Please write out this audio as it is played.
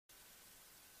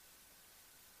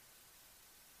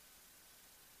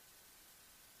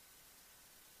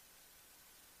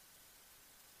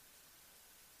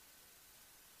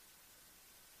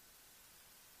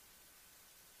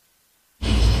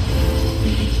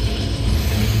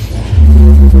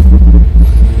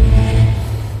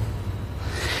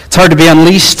hard to be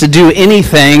unleashed to do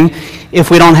anything if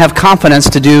we don't have confidence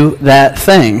to do that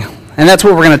thing. And that's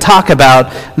what we're going to talk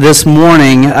about this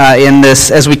morning in this,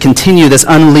 as we continue this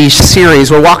Unleashed series.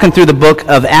 We're walking through the book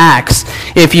of Acts.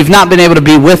 If you've not been able to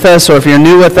be with us, or if you're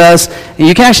new with us,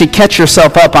 you can actually catch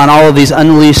yourself up on all of these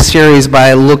Unleashed series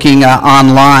by looking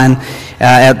online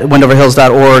at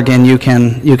wendoverhills.org, and you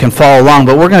can follow along.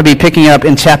 But we're going to be picking up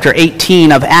in chapter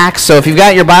 18 of Acts. So if you've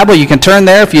got your Bible, you can turn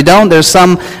there. If you don't, there's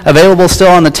some available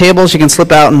still on the tables. You can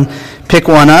slip out and pick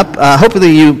one up. Hopefully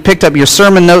you picked up your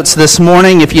sermon notes this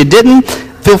morning. If you didn't,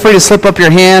 feel free to slip up your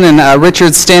hand, and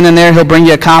Richard's standing there. He'll bring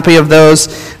you a copy of those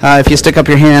if you stick up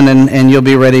your hand, and you'll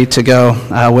be ready to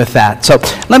go with that. So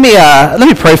let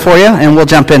me pray for you, and we'll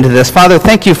jump into this. Father,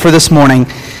 thank you for this morning.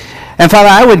 And Father,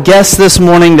 I would guess this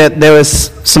morning that there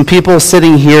was some people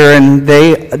sitting here, and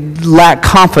they lack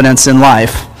confidence in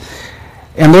life.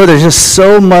 And Lord, there's just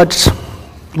so much,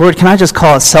 Lord, can I just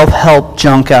call it self-help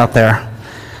junk out there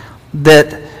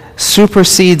that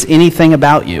supersedes anything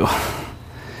about you.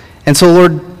 And so,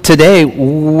 Lord, today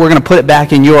we're going to put it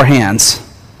back in your hands.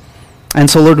 And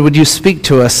so, Lord, would you speak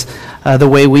to us the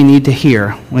way we need to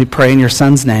hear? We pray in your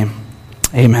Son's name.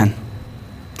 Amen.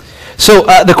 So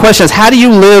the question is, how do you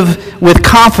live with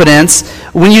confidence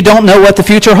when you don't know what the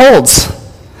future holds?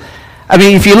 I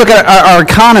mean, if you look at our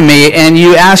economy and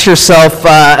you ask yourself,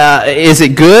 is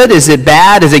it good? Is it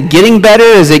bad? Is it getting better?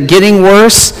 Is it getting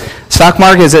worse? Stock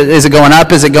market, is it going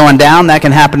up? Is it going down? That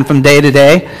can happen from day to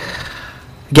day.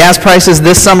 Gas prices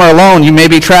this summer alone, you may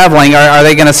be traveling. Are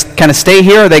they going to kind of stay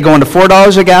here? Are they going to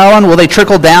 $4 a gallon? Will they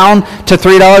trickle down to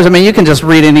 $3? I mean, you can just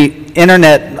read any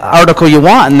internet article you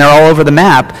want, and they're all over the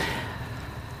map.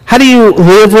 How do you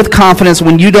live with confidence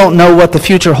when you don't know what the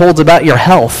future holds about your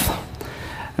health?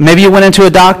 Maybe you went into a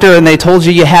doctor and they told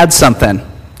you had something.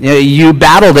 You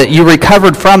battled it, you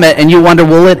recovered from it, and you wonder,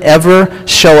 will it ever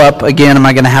show up again? Am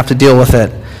I going to have to deal with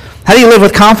it? How do you live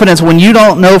with confidence when you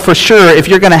don't know for sure if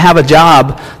you're going to have a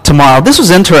job tomorrow? This was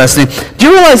interesting. Do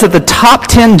you realize that the top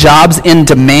 10 jobs in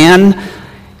demand,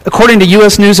 according to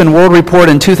U.S. News and World Report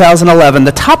in 2011,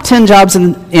 the top 10 jobs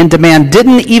in demand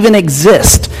didn't even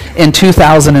exist in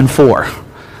 2004.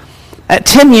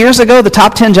 10 years ago, the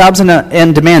top 10 jobs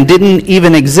in demand didn't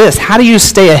even exist. How do you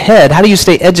stay ahead? How do you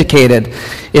stay educated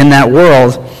in that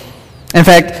world? In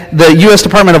fact, the U.S.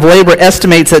 Department of Labor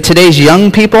estimates that today's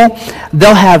young people,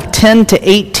 they'll have 10 to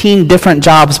 18 different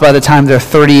jobs by the time they're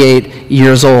 38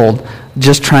 years old,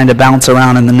 just trying to bounce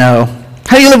around in the know.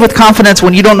 How do you live with confidence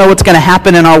when you don't know what's going to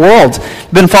happen in our world?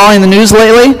 Been following the news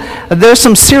lately? There's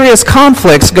some serious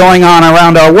conflicts going on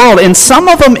around our world, and some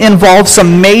of them involve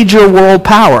some major world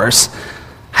powers.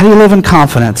 How do you live in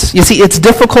confidence? You see, it's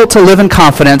difficult to live in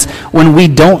confidence when we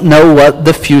don't know what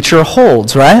the future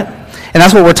holds, right? And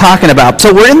that's what we're talking about.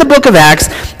 So we're in the book of Acts,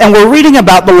 and we're reading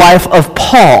about the life of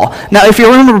Paul. Now, if you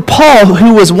remember Paul,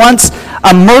 who was once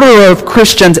a murderer of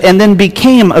Christians and then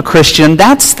became a Christian,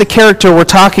 that's the character we're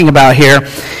talking about here.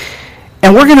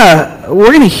 And we're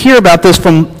gonna hear about this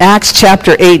from Acts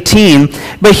chapter 18,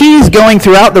 but he's going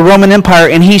throughout the Roman Empire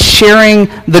and he's sharing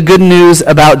the good news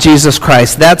about Jesus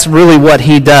Christ. That's really what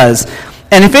he does.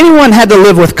 And if anyone had to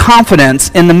live with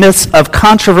confidence in the midst of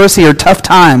controversy or tough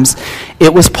times,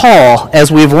 it was Paul,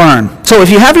 as we've learned. So if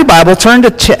you have your Bible, turn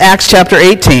to Acts chapter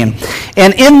 18.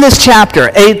 And in this chapter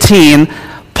 18,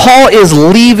 Paul is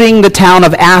leaving the town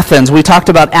of Athens. We talked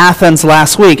about Athens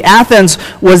last week. Athens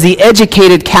was the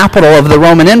educated capital of the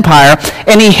Roman Empire,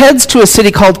 and he heads to a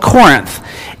city called Corinth.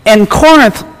 And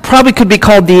Corinth probably could be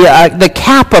called the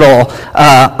capital,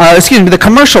 the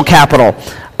commercial capital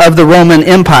of the Roman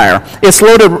Empire. It's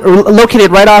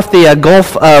located right off the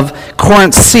Gulf of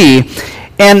Corinth Sea.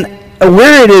 And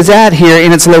where it is at here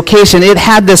in its location, it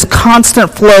had this constant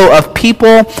flow of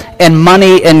people and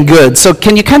money and goods. So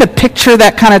can you kind of picture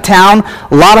that kind of town?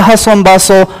 A lot of hustle and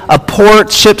bustle, a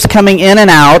port, ships coming in and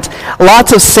out,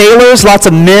 lots of sailors, lots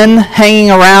of men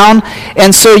hanging around.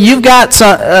 And so you've got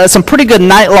some pretty good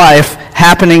nightlife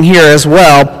happening here as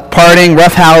well. Partying,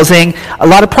 roughhousing, a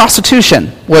lot of prostitution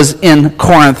was in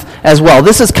Corinth as well.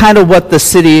 This is kind of what the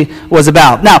city was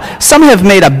about. Now, some have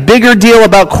made a bigger deal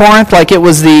about Corinth, like it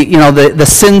was the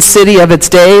sin city of its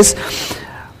days.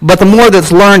 But the more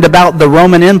that's learned about the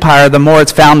Roman Empire, the more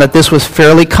it's found that this was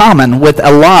fairly common with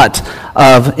a lot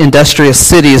of industrious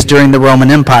cities during the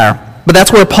Roman Empire. But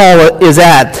that's where Paul is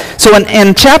at. So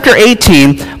in chapter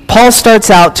 18, Paul starts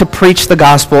out to preach the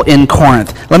gospel in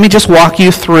Corinth. Let me just walk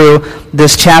you through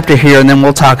this chapter here, and then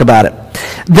we'll talk about it.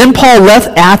 Then Paul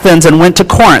left Athens and went to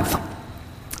Corinth.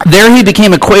 There he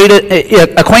became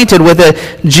acquainted with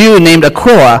a Jew named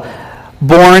Aquila,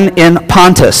 born in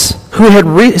Pontus, who had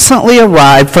recently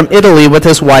arrived from Italy with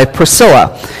his wife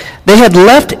Priscilla. They had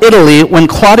left Italy when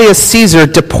Claudius Caesar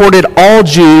deported all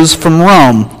Jews from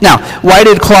Rome. Now, why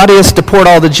did Claudius deport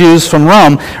all the Jews from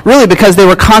Rome? Really because they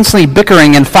were constantly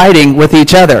bickering and fighting with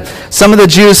each other. Some of the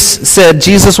Jews said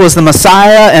Jesus was the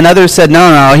Messiah, and others said,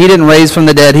 no, he didn't raise from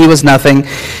the dead, he was nothing.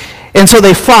 And so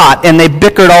they fought, and they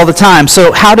bickered all the time.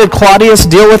 So how did Claudius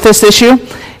deal with this issue?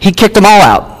 He kicked them all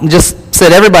out. Just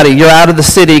said, everybody, you're out of the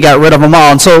city, got rid of them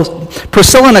all. And so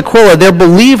Priscilla and Aquila, they're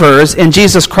believers in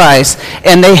Jesus Christ,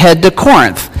 and they head to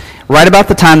Corinth, right about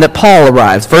the time that Paul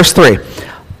arrives. Verse 3,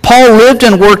 Paul lived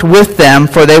and worked with them,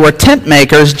 for they were tent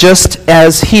makers just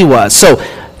as he was. So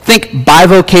think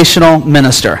bivocational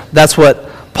minister. That's what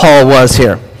Paul was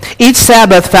here. Each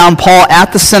Sabbath found Paul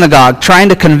at the synagogue, trying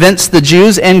to convince the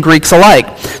Jews and Greeks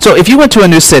alike. So if you went to a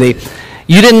new city,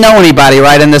 you didn't know anybody,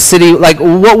 right, in the city, like,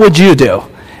 what would you do?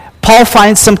 Paul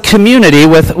finds some community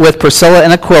with Priscilla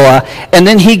and Aquila, and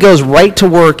then he goes right to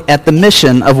work at the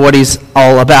mission of what he's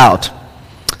all about.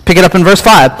 Pick it up in verse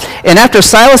 5. And after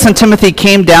Silas and Timothy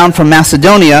came down from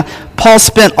Macedonia, Paul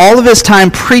spent all of his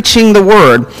time preaching the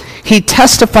word. He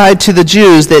testified to the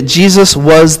Jews that Jesus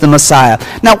was the Messiah.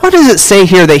 Now, what does it say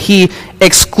here that he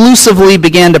exclusively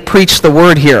began to preach the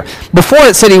word here? Before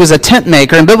it said he was a tent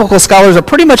maker, and biblical scholars are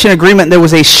pretty much in agreement there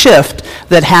was a shift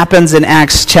that happens in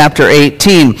Acts chapter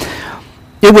 18.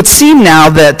 It would seem now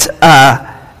that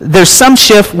there's some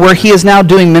shift where he is now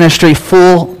doing ministry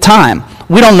full time.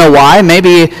 We don't know why.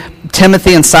 Maybe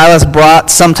Timothy and Silas brought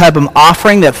some type of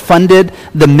offering that funded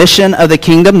the mission of the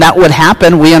kingdom. That would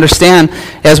happen. We understand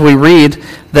as we read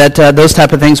that those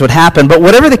type of things would happen. But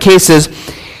whatever the case is,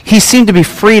 he seemed to be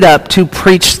freed up to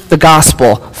preach the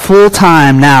gospel full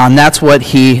time now, and that's what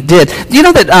he did. Do you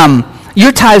know that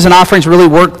your tithes and offerings really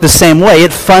work the same way?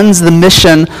 It funds the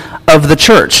mission of the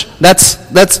church. That's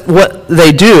what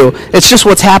they do. It's just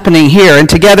what's happening here. And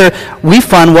together, we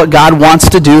fund what God wants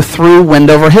to do through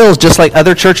Wendover Hills, just like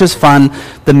other churches fund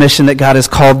the mission that God has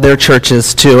called their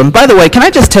churches to. And by the way, can I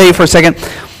just tell you for a second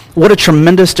what a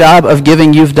tremendous job of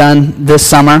giving you've done this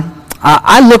summer?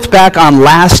 I looked back on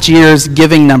last year's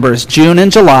giving numbers, June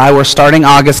and July. We're starting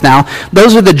August now.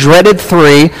 Those are the dreaded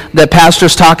three that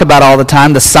pastors talk about all the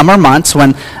time, the summer months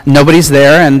when nobody's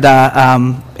there, and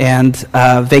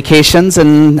vacations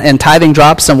and tithing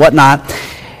drops and whatnot.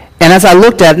 And as I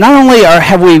looked at it, not only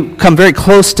have we come very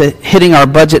close to hitting our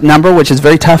budget number, which is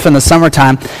very tough in the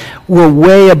summertime, we're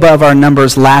way above our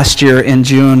numbers last year in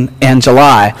June and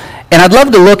July. And I'd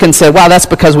love to look and say, wow, that's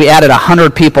because we added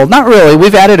 100 people. Not really.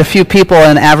 We've added a few people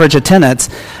in average attendance,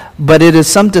 but it is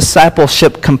some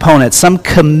discipleship component, some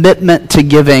commitment to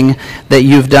giving that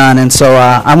you've done. And so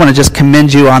I want to just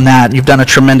commend you on that. You've done a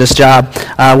tremendous job.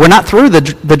 We're not through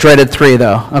the dreaded three,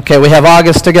 though. Okay, we have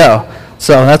August to go.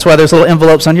 So that's why there's little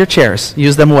envelopes on your chairs.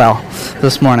 Use them well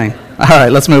this morning. All right,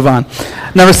 let's move on.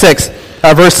 Verse 6.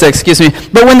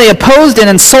 But when they opposed and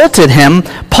insulted him,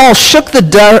 Paul shook the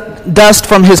dust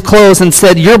from his clothes and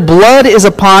said, "Your blood is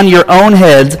upon your own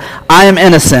heads. I am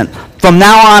innocent. From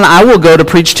now on, I will go to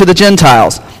preach to the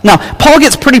Gentiles." Now, Paul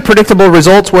gets pretty predictable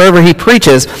results wherever he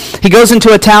preaches. He goes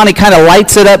into a town, he kind of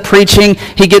lights it up preaching,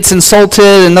 he gets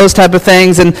insulted and those type of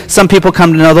things, and some people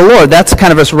come to know the Lord. That's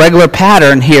kind of his regular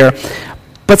pattern here.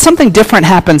 But something different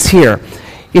happens here.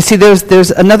 You see,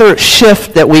 there's another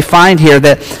shift that we find here,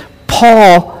 that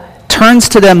Paul turns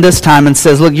to them this time and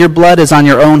says, look, your blood is on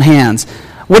your own hands.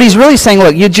 What he's really saying,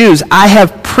 look, you Jews, I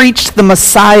have preached the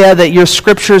Messiah that your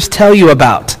scriptures tell you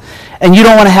about, and you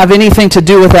don't want to have anything to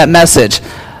do with that message.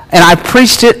 And I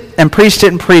preached it and preached it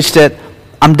and preached it.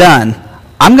 I'm done.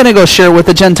 I'm going to go share with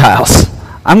the Gentiles.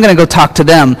 I'm going to go talk to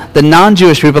them, the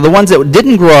non-Jewish people, the ones that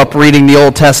didn't grow up reading the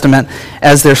Old Testament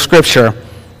as their scripture.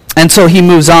 And so he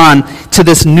moves on to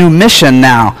this new mission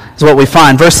now, is what we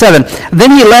find. Verse 7,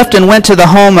 then he left and went to the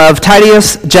home of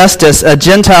Titius Justus, a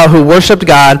Gentile who worshipped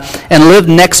God and lived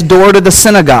next door to the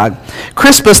synagogue.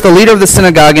 Crispus, the leader of the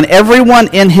synagogue, and everyone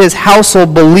in his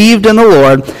household believed in the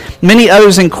Lord. Many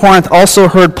others in Corinth also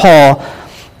heard Paul,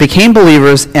 became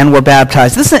believers, and were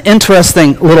baptized. This is an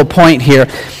interesting little point here.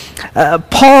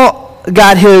 Paul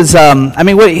got his,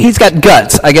 he's got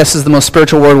guts, I guess is the most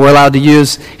spiritual word we're allowed to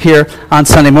use here on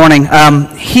Sunday morning.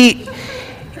 He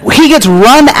gets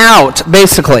run out,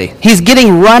 basically. He's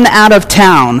getting run out of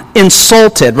town,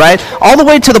 insulted, right? All the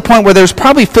way to the point where there's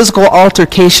probably physical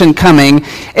altercation coming.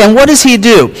 And what does he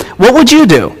do? What would you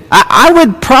do? I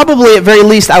would probably, at very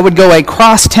least, I would go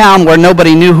across town where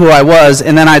nobody knew who I was,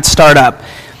 and then I'd start up.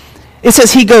 It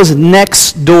says he goes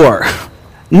next door.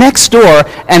 Next door,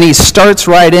 and he starts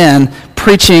right in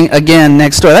preaching again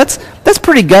next door. That's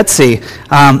pretty gutsy,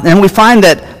 and we find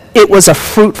that it was a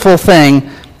fruitful thing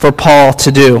for Paul to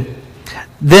do.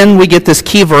 then we get this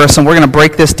key verse, and we're going to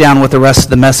break this down with the rest of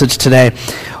the message today.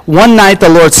 One night the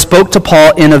Lord spoke to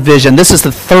Paul in a vision. This is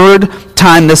the third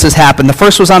time this has happened. The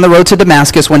first was on the road to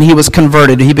Damascus when he was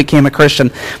converted. He became a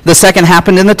Christian. The second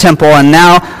happened in the temple, and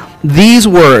now these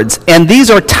words, and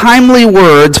these are timely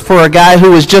words for a guy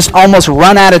who was just almost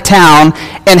run out of town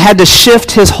and had to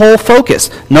shift his whole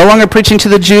focus. No longer preaching to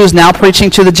the Jews, now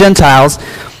preaching to the Gentiles.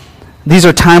 These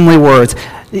are timely words.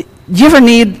 Do you ever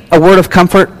need a word of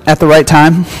comfort at the right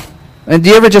time? And do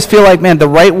you ever just feel like, man, the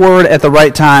right word at the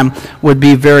right time would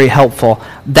be very helpful?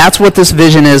 That's what this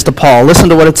vision is to Paul. Listen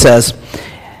to what it says.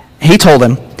 He told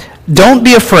him, "Don't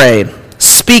be afraid.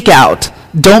 Speak out.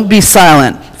 Don't be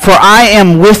silent. For I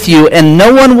am with you, and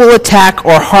no one will attack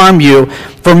or harm you,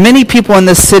 for many people in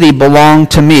this city belong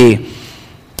to me."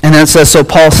 And then it says, so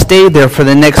Paul stayed there for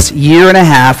the next year and a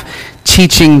half,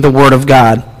 teaching the Word of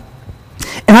God.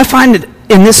 And I find it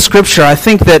in this scripture, I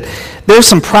think that there's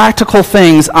some practical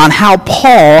things on how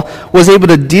Paul was able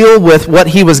to deal with what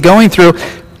he was going through,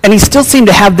 and he still seemed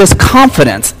to have this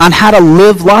confidence on how to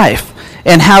live life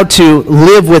and how to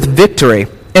live with victory.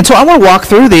 And so I want to walk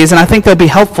through these, and I think they'll be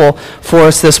helpful for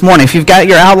us this morning. If you've got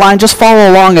your outline, just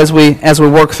follow along as we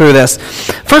work through this.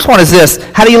 First one is this: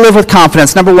 how do you live with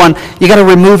confidence? Number one, you got to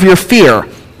remove your fear.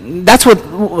 That's what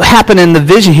happened in the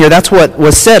vision here. That's what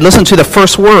was said. Listen to the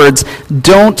first words: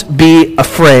 don't be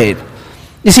afraid.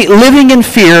 You see, living in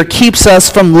fear keeps us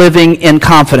from living in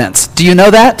confidence. Do you know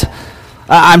that?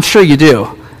 I'm sure you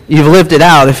do. You've lived it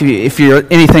out if you're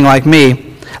anything like me.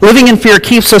 Living in fear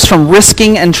keeps us from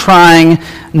risking and trying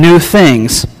new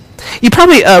things. You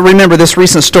probably remember this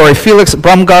recent story. Felix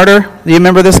Baumgartner, do you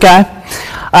remember this guy?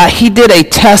 He did a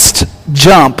test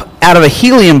jump out of a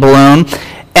helium balloon,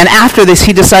 and after this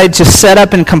he decided to set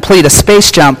up and complete a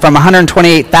space jump from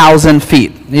 128,000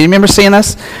 feet. Do you remember seeing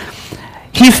this?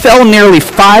 He fell nearly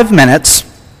 5 minutes,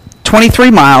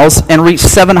 23 miles, and reached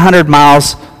 700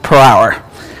 miles per hour.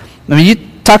 I mean, you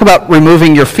talk about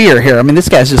removing your fear here. I mean, this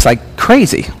guy's just like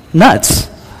crazy, nuts.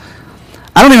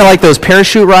 I don't even like those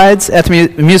parachute rides at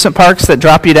the amusement parks that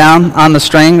drop you down on the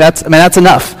string. That's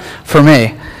enough for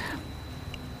me.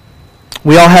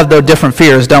 We all have those different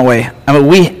fears, don't we? I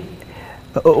mean,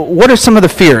 what are some of the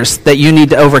fears that you need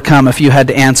to overcome if you had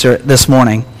to answer it this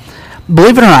morning?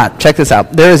 Believe it or not, check this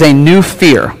out. There is a new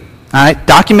fear, all right?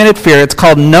 Documented fear. It's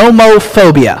called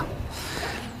nomophobia.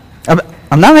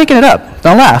 I'm not making it up.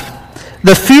 Don't laugh.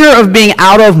 The fear of being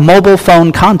out of mobile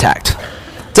phone contact.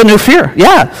 It's a new fear,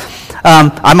 yeah.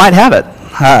 I might have it.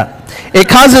 It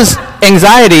causes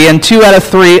anxiety in 2 out of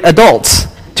 3 adults.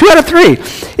 2 out of 3.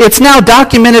 It's now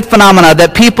documented phenomena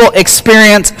that people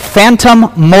experience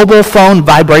phantom mobile phone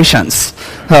vibrations.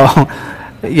 Oh,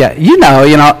 yeah, you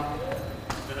know.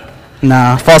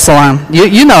 No, false alarm.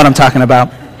 You know what I'm talking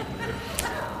about.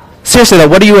 Seriously though,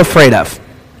 what are you afraid of?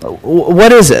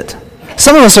 What is it?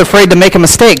 Some of us are afraid to make a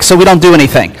mistake, so we don't do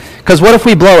anything. Because what if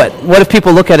we blow it? What if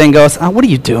people look at it and go, "Oh, what are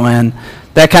you doing?"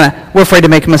 We're afraid to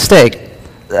make a mistake.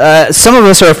 Some of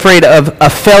us are afraid of a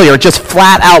failure, just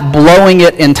flat out blowing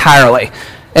it entirely.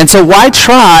 And so why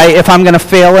try if I'm going to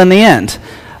fail in the end?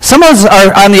 Some of us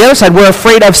are, on the other side, we're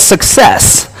afraid of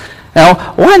success.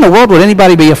 Why in the world would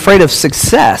anybody be afraid of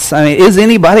success? I mean, is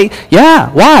anybody? Yeah,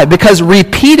 why? Because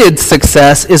repeated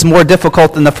success is more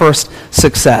difficult than the first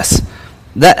success.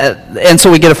 And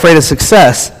so we get afraid of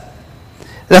success.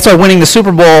 That's why winning the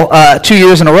Super Bowl 2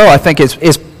 years in a row, I think,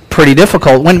 is pretty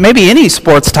difficult. When maybe any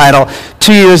sports title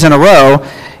 2 years in a row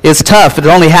is tough. It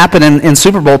only happened in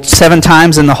Super Bowl 7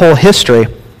 times in the whole history.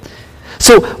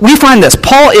 So we find this.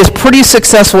 Paul is pretty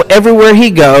successful everywhere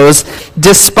he goes,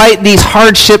 despite these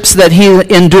hardships that he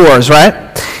endures, right?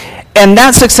 And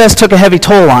that success took a heavy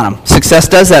toll on him. Success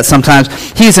does that sometimes.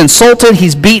 He's insulted,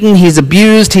 he's beaten, he's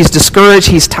abused, he's discouraged,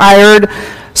 he's tired.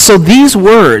 So these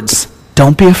words,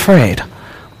 don't be afraid.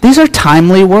 These are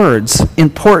timely words,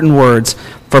 important words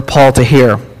for Paul to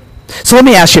hear. So let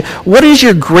me ask you, what is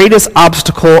your greatest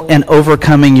obstacle in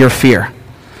overcoming your fear?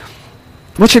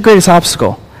 What's your greatest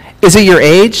obstacle? Is it your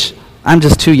age? I'm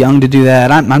just too young to do that.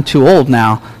 I'm too old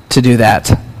now to do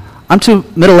that. I'm too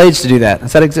middle-aged to do that.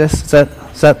 Does that exist?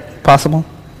 Is that possible?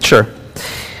 Sure.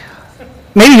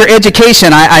 Maybe your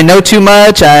education. I know too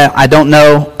much. I don't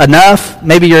know enough.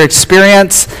 Maybe your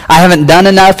experience. I haven't done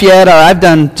enough yet, or I've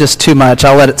done just too much.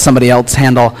 I'll let somebody else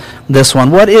handle this one.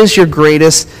 What is your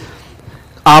greatest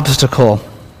obstacle?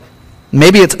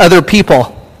 Maybe it's other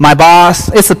people. My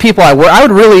boss. It's the people I work. I would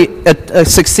really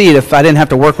succeed if I didn't have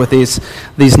to work with these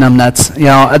numbnuts.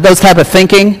 Those type of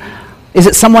thinking. Is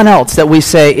it someone else that we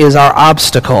say is our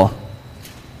obstacle?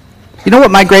 You know what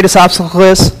my greatest obstacle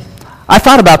is? I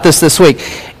thought about this week.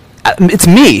 It's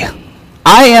me.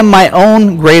 I am my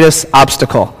own greatest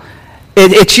obstacle.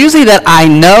 It's usually that I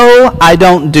know I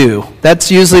don't do.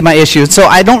 That's usually my issue. So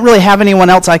I don't really have anyone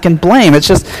else I can blame. It's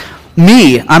just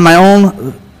me. I'm my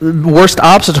own worst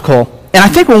obstacle. And I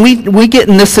think when we get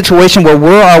in this situation where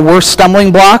we're our worst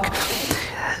stumbling block,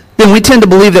 then we tend to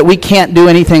believe that we can't do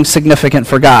anything significant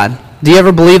for God. Do you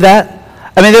ever believe that?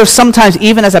 I mean, there's sometimes,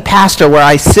 even as a pastor, where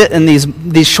I sit in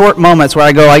these short moments where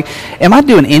I go like, am I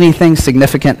doing anything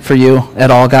significant for you at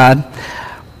all, God?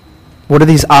 What are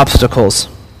these obstacles?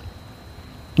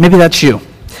 Maybe that's you.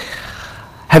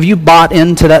 Have you bought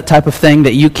into that type of thing,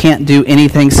 that you can't do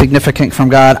anything significant from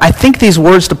God? I think these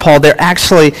words to Paul,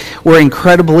 were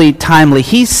incredibly timely.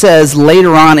 He says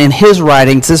later on in his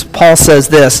writings, Paul says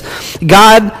this,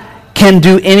 God can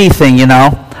do anything,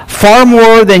 far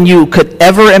more than you could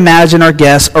ever imagine or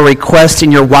guess or request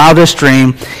in your wildest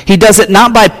dream. He does it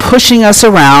not by pushing us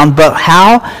around, but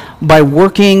how? By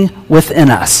working within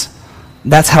us.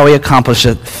 That's how he accomplished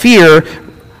it. Fear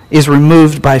is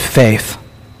removed by faith.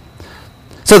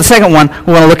 So the second one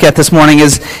we want to look at this morning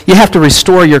is you have to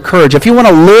restore your courage. If you want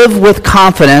to live with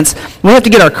confidence, we have to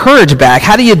get our courage back.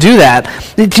 How do you do that?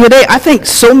 Today, I think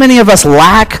so many of us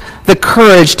lack the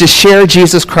courage to share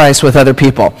Jesus Christ with other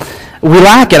people. We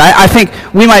lack it. I think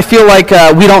we might feel like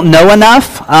we don't know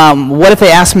enough. What if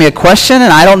they ask me a question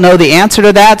and I don't know the answer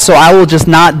to that, so I will just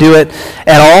not do it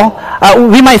at all?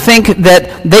 We might think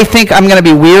that they think I'm going to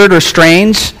be weird or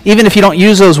strange. Even if you don't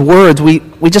use those words, we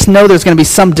just know there's going to be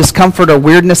some discomfort or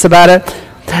weirdness about it.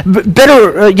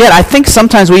 Better yet, I think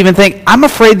sometimes we even think, I'm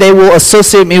afraid they will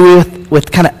associate me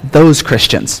with kind of those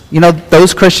Christians.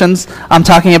 Those Christians I'm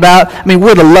talking about? I mean,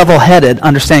 we're the level-headed,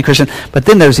 understanding Christian, but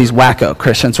then there's these wacko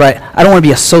Christians, right? I don't want to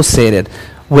be associated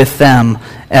with them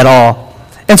at all.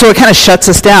 And so it kind of shuts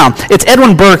us down. It's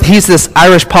Edwin Burke, he's this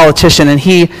Irish politician, and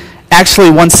he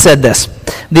actually once said this,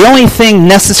 the only thing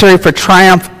necessary for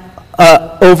triumph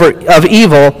of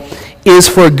evil is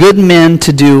for good men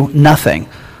to do nothing.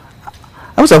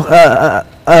 That was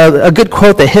a good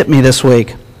quote that hit me this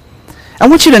week. I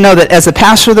want you to know that as a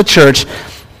pastor of the church,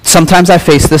 sometimes I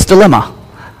face this dilemma.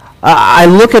 I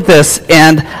look at this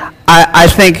and I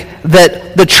think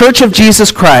that the Church of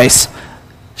Jesus Christ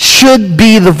should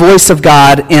be the voice of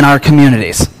God in our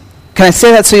communities. Can I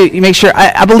say that so you make sure?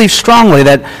 I believe strongly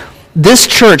that this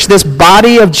church, this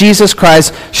body of Jesus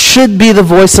Christ, should be the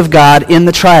voice of God in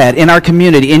the triad, in our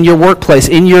community, in your workplace,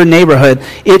 in your neighborhood.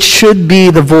 It should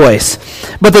be the voice.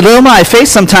 But the dilemma I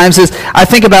face sometimes is I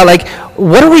think about,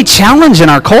 what do we challenge in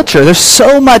our culture? There's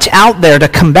so much out there to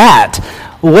combat.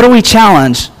 What do we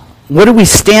challenge? What do we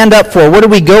stand up for? What do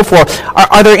we go for?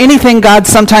 Are there anything God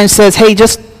sometimes says, hey,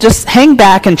 just hang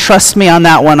back and trust me on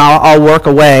that one. I'll work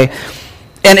away.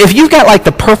 And if you've got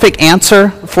the perfect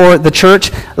answer for the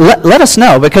church, let us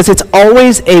know, because it's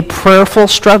always a prayerful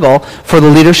struggle for the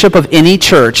leadership of any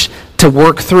church to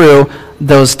work through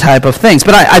those type of things.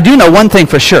 But I do know one thing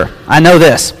for sure. I know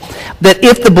this, that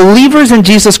if the believers in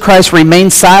Jesus Christ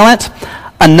remain silent,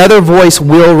 another voice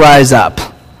will rise up.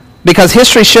 Because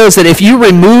history shows that if you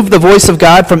remove the voice of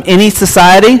God from any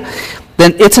society,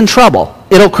 then it's in trouble.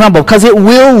 It'll crumble, because it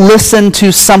will listen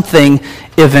to something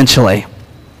eventually.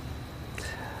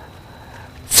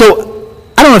 So,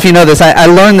 I don't know if you know this, I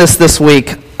learned this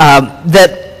week,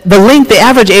 that the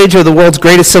average age of the world's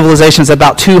greatest civilization is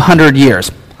about 200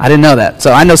 years. I didn't know that.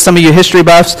 So I know some of you history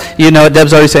buffs, you know it.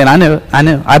 Deb's already saying, I knew,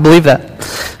 I believe that.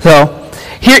 So,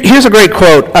 here's a great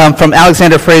quote from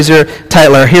Alexander Fraser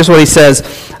Tytler. Here's what he says.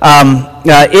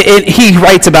 He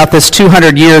writes about this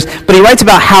 200 years, but he writes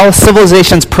about how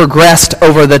civilizations progressed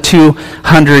over the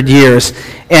 200 years.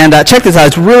 And check this out.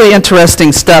 It's really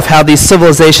interesting stuff, how these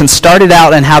civilizations started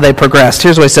out and how they progressed.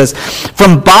 Here's what he says.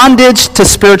 From bondage to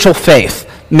spiritual faith.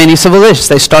 Many civilizations,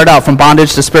 they start out from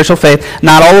bondage to spiritual faith.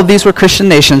 Not all of these were Christian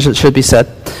nations, it should be said.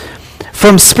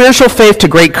 From spiritual faith to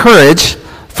great courage.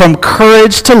 From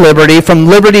courage to liberty, from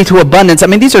liberty to abundance. I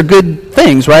mean, these are good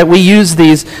things, right? We use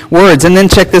these words. And then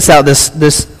check this out,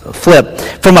 this flip.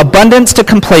 From abundance to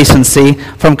complacency,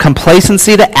 from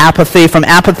complacency to apathy, from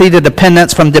apathy to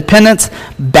dependence, from dependence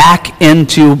back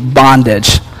into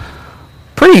bondage.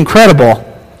 Pretty incredible.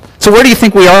 So where do you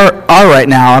think we are right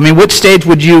now? I mean, which stage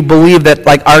would you believe that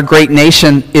our great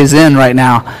nation is in right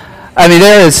now? I mean,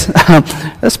 there is,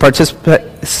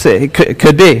 it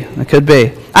could be.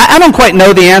 I don't quite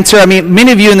know the answer. I mean,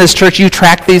 many of you in this church, you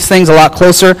track these things a lot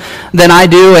closer than I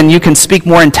do, and you can speak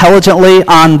more intelligently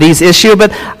on these issues,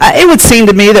 but it would seem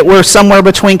to me that we're somewhere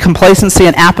between complacency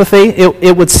and apathy,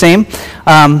 it would seem.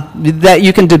 That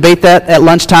you can debate that at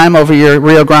lunchtime over your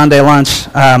Rio Grande lunch.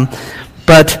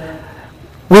 But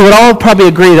we would all probably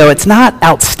agree, though, it's not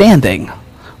outstanding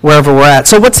wherever we're at.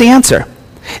 So what's the answer?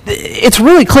 It's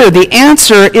really clear. The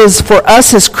answer is for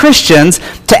us as Christians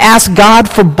to ask God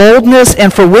for boldness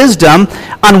and for wisdom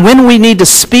on when we need to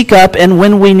speak up and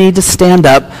when we need to stand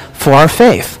up for our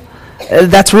faith.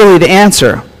 That's really the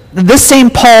answer. This same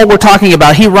Paul we're talking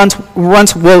about, he wrote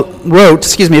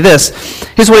this.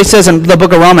 Here's what he says in the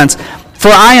book of Romans. For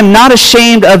I am not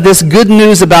ashamed of this good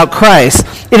news about Christ.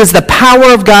 It is the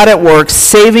power of God at work,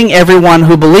 saving everyone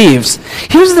who believes.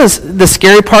 Here's the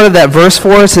scary part of that verse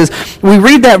for us is we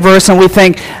read that verse and we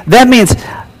think that means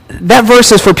that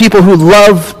verse is for people who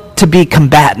love to be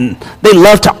combatant. They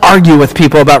love to argue with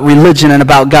people about religion and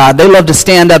about God. They love to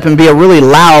stand up and be a really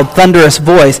loud, thunderous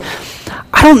voice.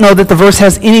 I don't know that the verse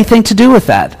has anything to do with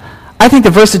that. I think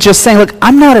the verse is just saying, look,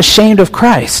 I'm not ashamed of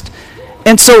Christ.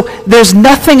 And so there's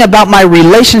nothing about my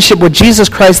relationship with Jesus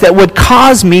Christ that would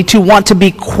cause me to want to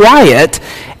be quiet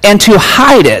and to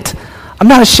hide it. I'm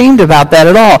not ashamed about that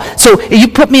at all. So if you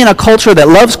put me in a culture that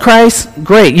loves Christ,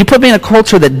 great. You put me in a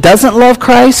culture that doesn't love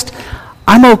Christ,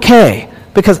 I'm okay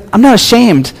because I'm not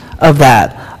ashamed of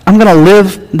that. I'm going to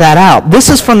live that out. This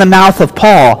is from the mouth of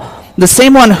Paul, the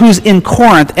same one who's in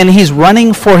Corinth and he's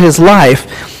running for his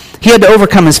life. He had to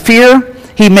overcome his fear.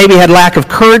 He maybe had lack of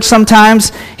courage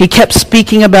sometimes. He kept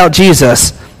speaking about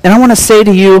Jesus. And I want to say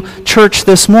to you, church,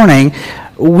 this morning,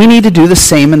 we need to do the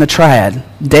same in the Triad.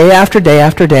 Day after day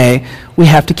after day, we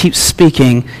have to keep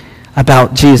speaking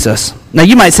about Jesus. Now,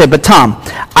 you might say, but Tom,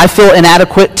 I feel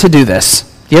inadequate to do this.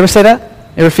 You ever say that?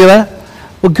 You ever feel that?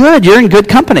 Well, good. You're in good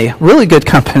company, really good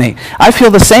company. I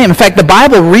feel the same. In fact, the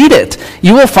Bible, read it.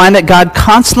 You will find that God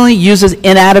constantly uses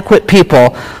inadequate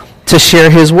people to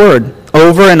share his word.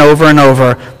 Over and over and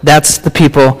over, that's the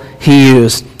people he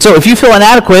used. So if you feel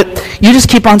inadequate, you just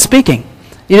keep on speaking.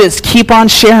 You just keep on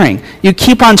sharing. You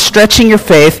keep on stretching your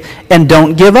faith and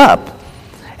don't give up.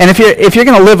 And if you're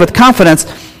going to live with confidence,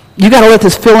 you got to let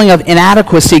this feeling of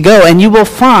inadequacy go. And you will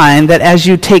find that as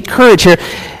you take courage here,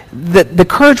 that the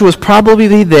courage was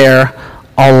probably there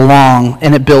all along,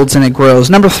 and it builds and it grows.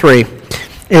 Number 3,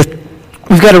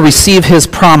 we've got to receive his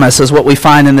promise, is what we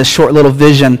find in this short little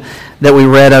vision that we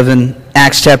read of in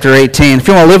Acts chapter 18. If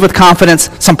you want to live with confidence,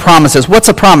 some promises. What's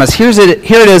a promise? Here it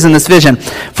is in this vision.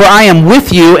 For I am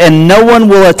with you, and no one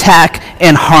will attack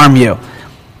and harm you.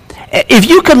 If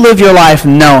you could live your life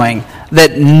knowing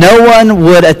that no one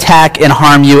would attack and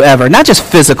harm you ever, not just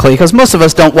physically, because most of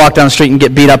us don't walk down the street and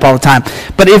get beat up all the time,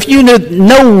 but if you knew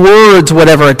no words would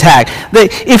ever attack, that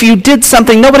if you did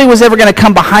something, nobody was ever going to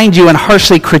come behind you and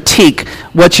harshly critique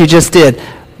what you just did,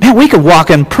 man, we could walk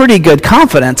in pretty good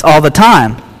confidence all the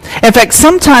time. In fact,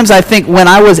 sometimes I think when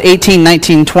I was 18,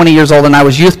 19, 20 years old and I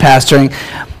was youth pastoring,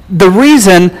 the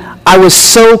reason I was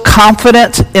so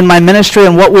confident in my ministry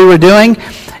and what we were doing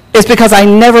is because I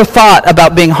never thought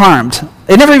about being harmed.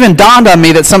 It never even dawned on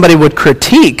me that somebody would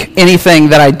critique anything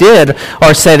that I did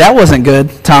or say, that wasn't good,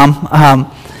 Tom.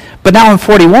 But now I'm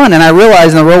 41 and I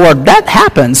realize in the real world that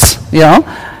happens,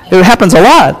 It happens a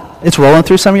lot. It's rolling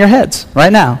through some of your heads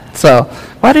right now. So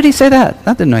why did he say that?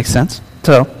 That didn't make sense.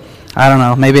 So I don't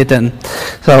know. Maybe it didn't.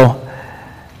 So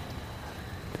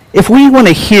if we want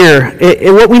to hear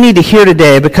what we need to hear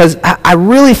today, because I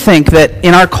really think that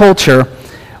in our culture,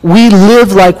 we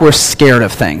live like we're scared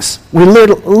of things. We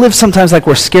live sometimes like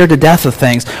we're scared to death of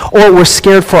things, or we're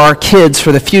scared for our kids,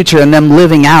 for the future, and them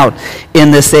living out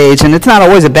in this age. And it's not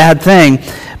always a bad thing.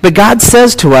 But God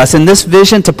says to us in this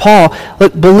vision to Paul,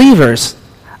 look, believers,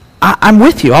 I'm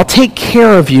with you. I'll take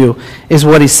care of you, is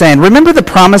what he's saying. Remember the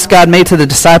promise God made to the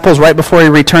disciples right before he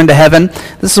returned to heaven?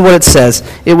 This is what it says.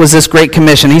 It was this great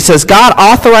commission. He says, God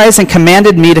authorized and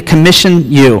commanded me to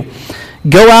commission you.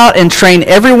 Go out and train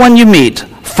everyone you meet,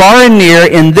 far and near,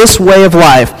 in this way of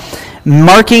life,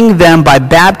 marking them by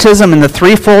baptism in the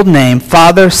threefold name,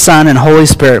 Father, Son, and Holy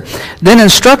Spirit. Then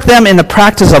instruct them in the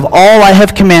practice of all I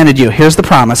have commanded you. Here's the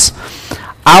promise.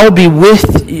 I will be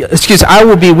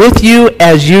with you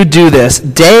as you do this,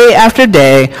 day after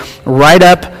day, right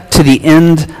up to the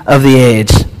end of the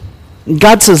age.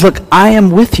 God says, look, I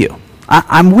am with you.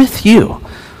 I'm with you.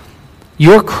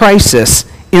 Your crisis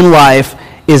in life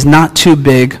is not too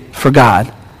big for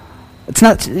God.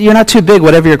 You're not too big,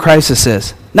 whatever your crisis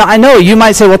is. Now, I know you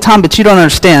might say, well, Tom, but you don't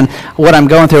understand what I'm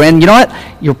going through. And you know what?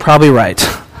 You're probably right.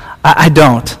 I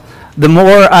don't. The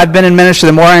more I've been in ministry,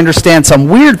 the more I understand some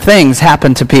weird things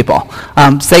happen to people.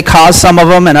 They cause some of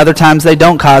them, and other times they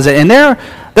don't cause it. And they're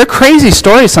crazy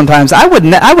stories sometimes. I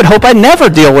would hope I never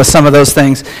deal with some of those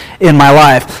things in my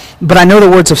life. But I know the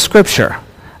words of Scripture,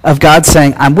 of God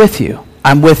saying, I'm with you.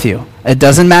 I'm with you. It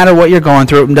doesn't matter what you're going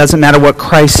through. It doesn't matter what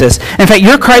crisis. In fact,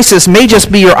 your crisis may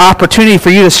just be your opportunity for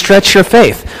you to stretch your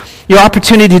faith. your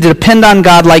opportunity to depend on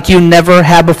God like you never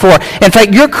have before. In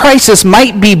fact, your crisis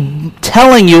might be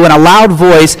telling you in a loud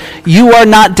voice, you are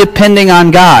not depending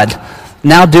on God.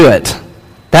 Now do it.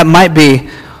 That might be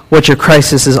what your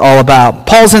crisis is all about.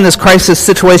 Paul's in this crisis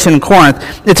situation in Corinth.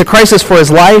 It's a crisis for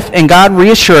his life, and God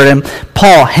reassured him,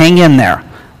 Paul, hang in there.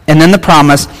 And then the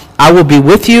promise, I will be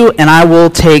with you, and I will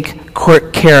take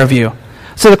care of you.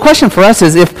 So the question for us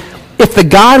is, if the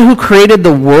God who created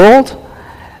the world,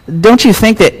 don't you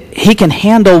think that he can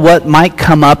handle what might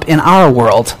come up in our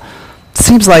world? It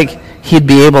seems like he'd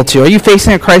be able to. Are you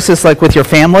facing a crisis like with your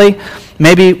family?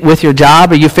 Maybe with your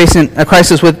job? Are you facing a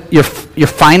crisis with your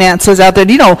finances out there?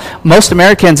 Do you know, most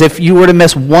Americans, if you were to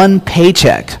miss one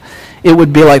paycheck, it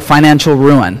would be like financial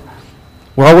ruin.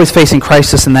 We're always facing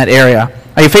crisis in that area.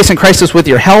 Are you facing crisis with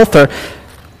your health? Or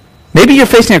maybe you're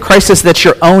facing a crisis that's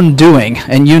your own doing,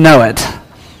 and you know it.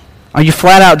 Are you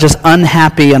flat out just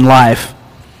unhappy in life?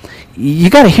 You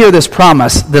got to hear this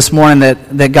promise this morning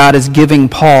that God is giving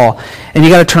Paul, and you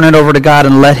got to turn it over to God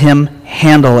and let him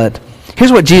handle it.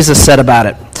 Here's what Jesus said about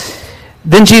it.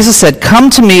 Then Jesus said, come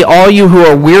to me, all you who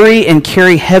are weary and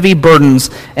carry heavy burdens,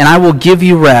 and I will give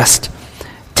you rest.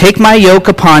 Take my yoke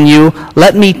upon you.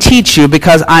 Let me teach you,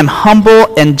 because I'm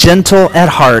humble and gentle at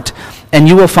heart, and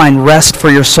you will find rest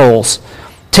for your souls.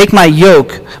 Take my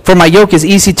yoke, for my yoke is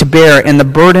easy to bear, and the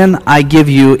burden I give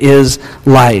you is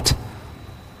light.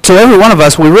 So every one of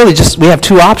us, we have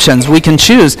two options. We can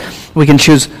choose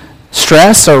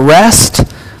stress or rest,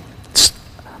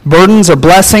 burdens or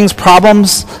blessings,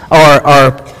 problems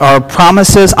or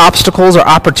promises, obstacles or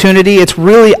opportunity. It's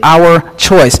really our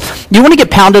choice. You want to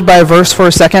get pounded by a verse for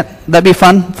a second? That'd be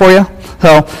fun for you?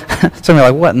 So some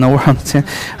are like, what in the world?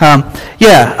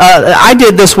 I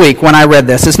did this week when I read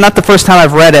this. It's not the first time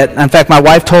I've read it. In fact, my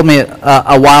wife told me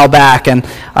a while back, but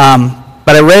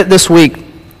I read it this week.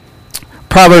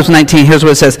 Proverbs 19, here's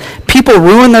what it says. People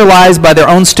ruin their lives by their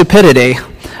own stupidity,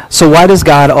 so why does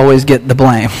God always get the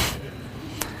blame?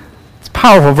 It's a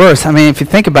powerful verse. I mean, if you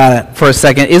think about it for a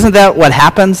second, isn't that what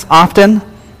happens often?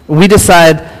 We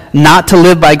decide not to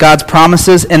live by God's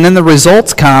promises, and then the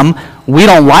results come, we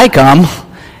don't like them,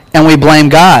 and we blame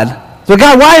God. So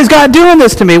God, why is God doing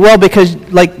this to me? Well, because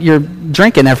you're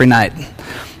drinking every night.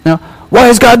 Why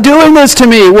is God doing this to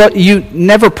me? Well, you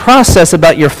never process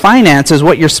about your finances,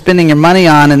 what you're spending your money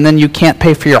on, and then you can't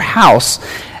pay for your house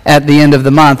at the end of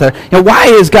the month. Or, why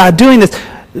is God doing this?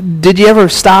 Did you ever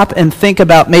stop and think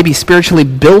about maybe spiritually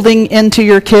building into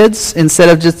your kids instead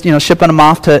of just, shipping them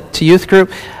off to youth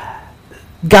group?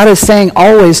 God is saying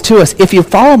always to us, if you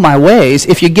follow my ways,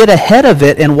 if you get ahead of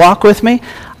it and walk with me,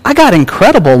 I got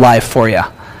incredible life for you.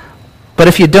 But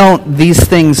if you don't, these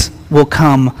things will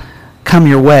come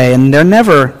your way, and they're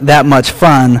never that much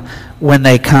fun when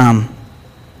they come.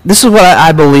 This is what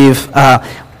I believe,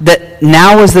 that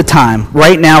now is the time,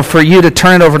 right now, for you to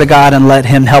turn it over to God and let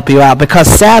him help you out. Because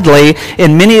sadly,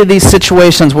 in many of these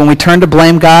situations, when we turn to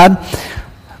blame God,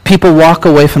 people walk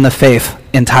away from the faith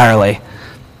entirely.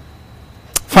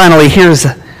 Finally, here's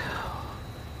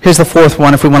the fourth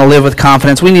one. If we want to live with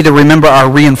confidence, we need to remember our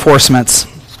reinforcements.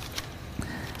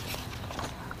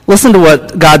 Listen to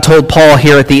what God told Paul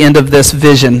here at the end of this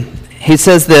vision. He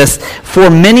says this, for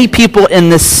many people in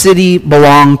this city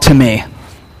belong to me.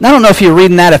 Now, I don't know if you're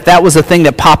reading that, if that was a thing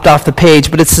that popped off the page,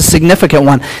 but it's a significant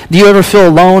one. Do you ever feel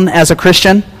alone as a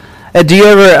Christian? Do you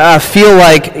ever feel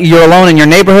like you're alone in your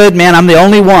neighborhood? Man, I'm the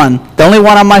only one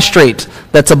on my street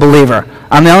that's a believer.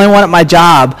 I'm the only one at my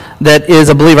job that is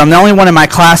a believer. I'm the only one in my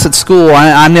class at school.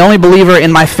 I'm the only believer in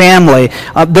my family.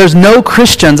 There's no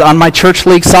Christians on my church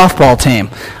league softball team.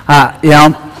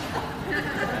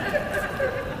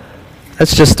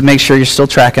 That's just to make sure you're still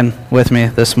tracking with me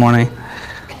this morning.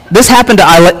 This happened to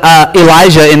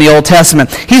Elijah in the Old Testament.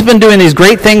 He's been doing these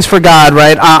great things for God,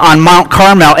 right, on Mount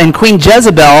Carmel, and Queen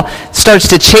Jezebel starts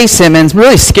to chase him and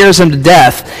really scares him to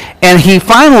death. And he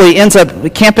finally ends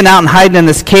up camping out and hiding in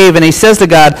this cave, and he says to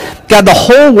God, God, the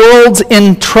whole world's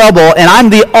in trouble, and I'm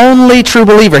the only true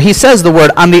believer. He says the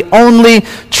word, I'm the only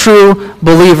true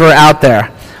believer out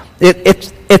there.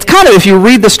 It's kind of, if you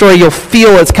read the story, you'll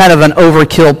feel it's kind of an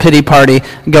overkill pity party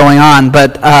going on,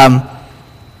 but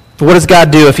what does God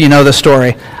do if you know the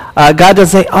story? God does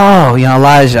say,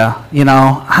 Elijah,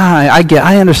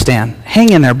 I understand. Hang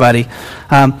in there, buddy.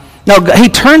 No, he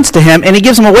turns to him and he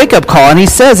gives him a wake-up call. And he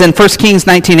says in 1 Kings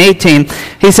 19:18,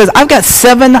 he says, I've got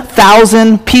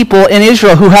 7,000 people in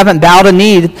Israel who haven't bowed a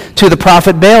knee to the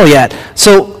prophet Baal yet.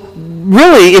 So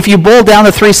really, if you boil down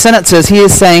the three sentences, he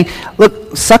is saying,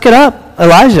 look, suck it up,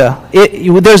 Elijah.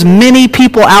 There's many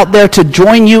people out there to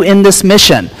join you in this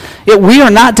mission. We are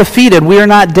not defeated. We are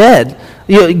not dead.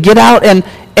 Get out and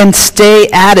and stay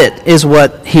at it, is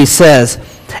what he says.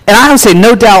 And I would say,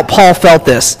 no doubt Paul felt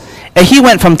this. And he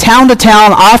went from town to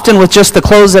town, often with just the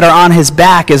clothes that are on his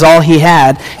back is all he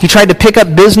had. He tried to pick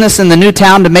up business in the new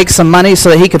town to make some money so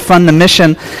that he could fund the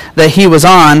mission that he was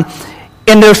on.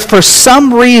 And there's, for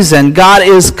some reason, God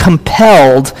is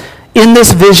compelled in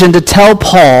this vision to tell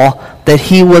Paul that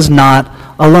he was not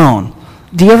alone.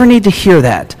 Do you ever need to hear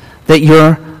that? That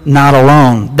you're not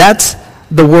alone. That's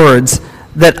the words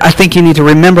that I think you need to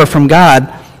remember from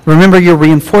God. Remember your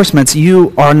reinforcements.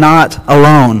 You are not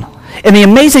alone. And the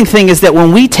amazing thing is that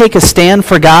when we take a stand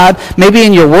for God, maybe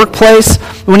in your workplace,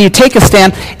 when you take a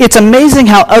stand, it's amazing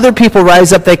how other people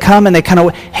rise up. They come and they kind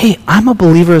of, hey, I'm a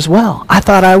believer as well. I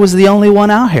thought I was the only one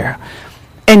out here.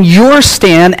 And your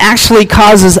stand actually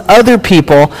causes other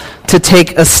people to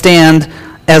take a stand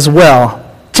as well.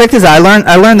 Check this out.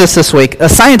 I learned this week. A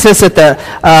scientist at the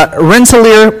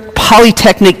Rensselaer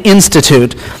Polytechnic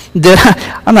Institute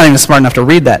I'm not even smart enough to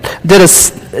read that, did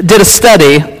a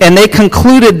study, and they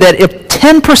concluded that if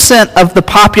 10% of the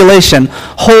population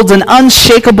holds an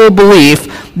unshakable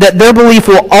belief, that their belief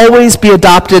will always be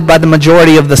adopted by the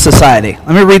majority of the society.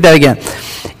 Let me read that again.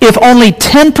 If only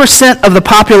 10% of the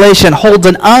population holds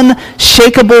an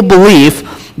unshakable belief,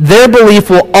 their belief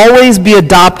will always be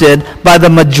adopted by the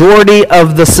majority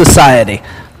of the society.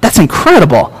 That's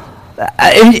incredible.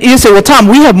 And you say, well, Tom,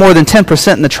 we have more than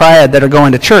 10% in the triad that are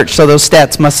going to church, so those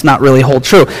stats must not really hold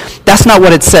true. That's not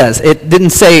what it says. It didn't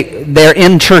say they're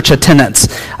in church attendance.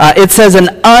 It says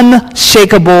an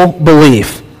unshakable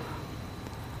belief.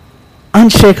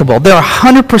 Unshakable. They're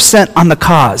 100% on the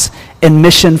cause and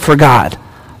mission for God.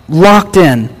 Locked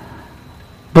in,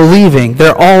 believing,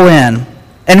 they're all in.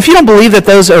 And if you don't believe that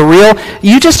those are real,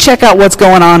 you just check out what's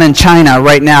going on in China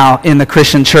right now in the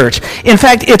Christian church. In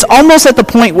fact, it's almost at the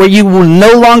point where you will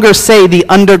no longer say the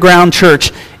underground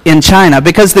church in China,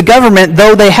 because the government,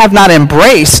 though they have not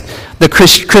embraced the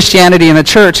Christianity in the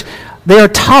church, they are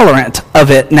tolerant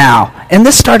of it now. And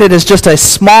this started as just a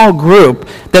small group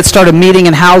that started meeting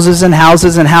in houses and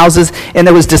houses and houses, and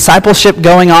there was discipleship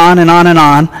going on and on and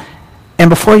on. And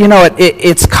before you know it,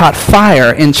 it's caught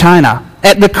fire in China.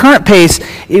 At the current pace,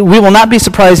 we will not be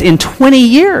surprised in 20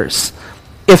 years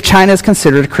if China is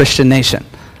considered a Christian nation.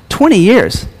 20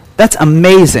 years. That's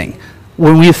amazing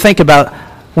when you think about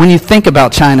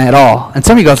China at all. And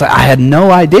some of you go, I had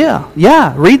no idea.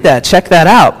 Yeah, read that. Check that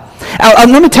out.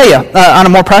 Let me tell you, on a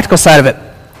more practical side of it,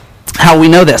 how we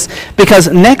know this. Because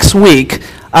next week,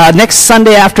 next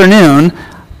Sunday afternoon,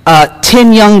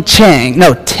 Tianfeng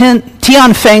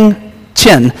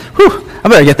Chen, I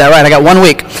better get that right. I got 1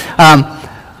 week.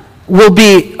 Will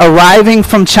be arriving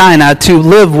from China to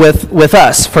live with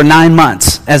us for 9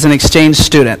 months as an exchange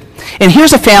student. And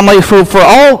here's a family who, for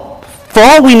all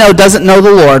we know, doesn't know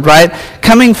the Lord, right?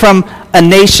 Coming from a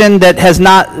nation that has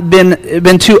not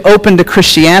been too open to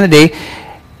Christianity,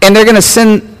 and they're going to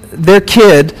send their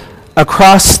kid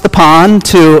across the pond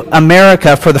to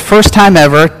America for the first time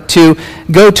ever to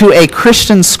go to a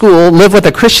Christian school, live with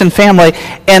a Christian family,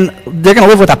 and they're going to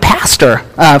live with a pastor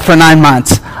for 9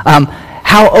 months.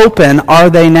 How open are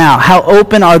they now? How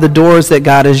open are the doors that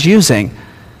God is using?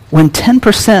 When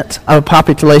 10% of a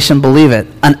population believe it,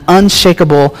 an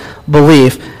unshakable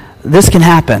belief, this can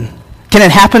happen. Can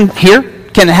it happen here?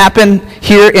 Can it happen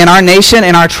here in our nation,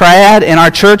 in our triad, in our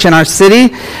church, in our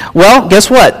city? Well, guess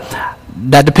what?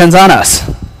 That depends on us.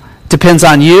 Depends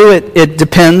on you. It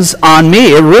depends on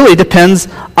me. It really depends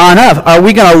on us. Are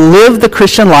we going to live the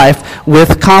Christian life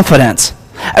with confidence?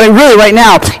 I mean, really, right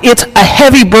now, it's a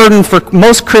heavy burden for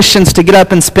most Christians to get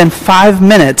up and spend 5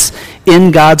 minutes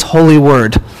in God's holy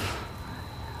word.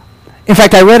 In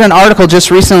fact, I read an article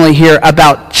just recently here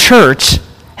about church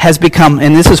has become,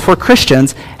 and this is for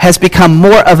Christians, has become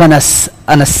more of an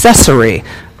accessory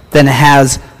than it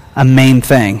has a main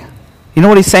thing. You know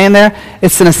what he's saying there?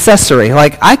 It's an accessory.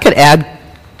 Like, I could add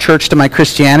church to my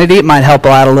Christianity. It might help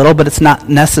out a little, but it's not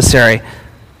necessary.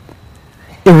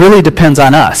 It really depends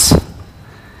on us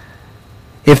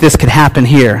if this could happen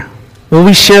here. Will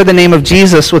we share the name of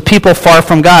Jesus with people far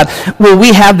from God? Will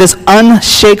we have this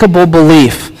unshakable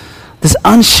belief, this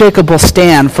unshakable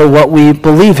stand for what we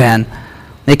believe in?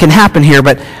 It can happen here,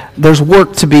 but there's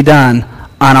work to be done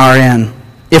on our end.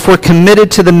 If we're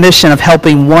committed to the mission of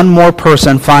helping one more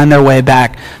person find their way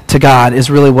back to God is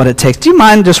really what it takes. Do you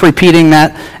mind just repeating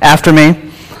that after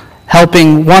me?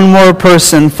 Helping one more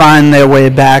person find their way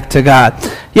back to God.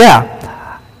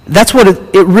 Yeah, that's what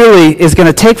it really is going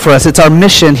to take for us. It's our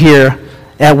mission here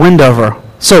at Wendover.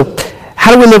 So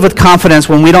how do we live with confidence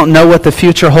when we don't know what the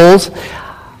future holds?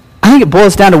 I think it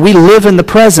boils down to we live in the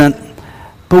present,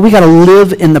 but we got to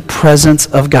live in the presence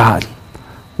of God.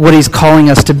 what he's calling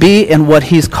us to be and what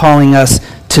he's calling us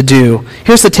to do.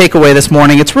 Here's the takeaway this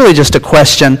morning. It's really just a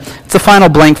question. It's a final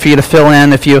blank for you to fill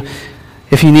in if you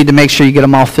need to make sure you get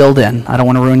them all filled in. I don't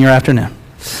want to ruin your afternoon.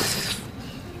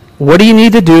 What do you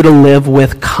need to do to live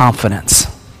with confidence?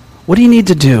 What do you need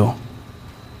to do?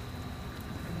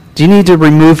 Do you need to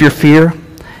remove your fear?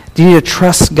 Do you need to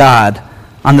trust God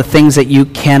on the things that you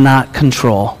cannot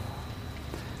control?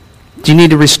 Do you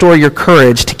need to restore your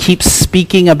courage to keep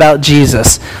speaking about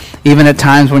Jesus, even at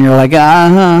times when you're like, I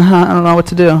don't know what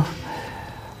to do?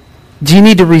 Do you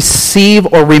need to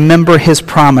receive or remember his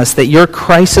promise that your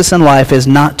crisis in life is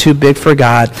not too big for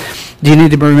God? Do you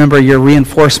need to remember your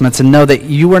reinforcements and know that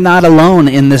you are not alone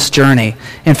in this journey?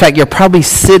 In fact, you're probably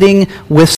sitting with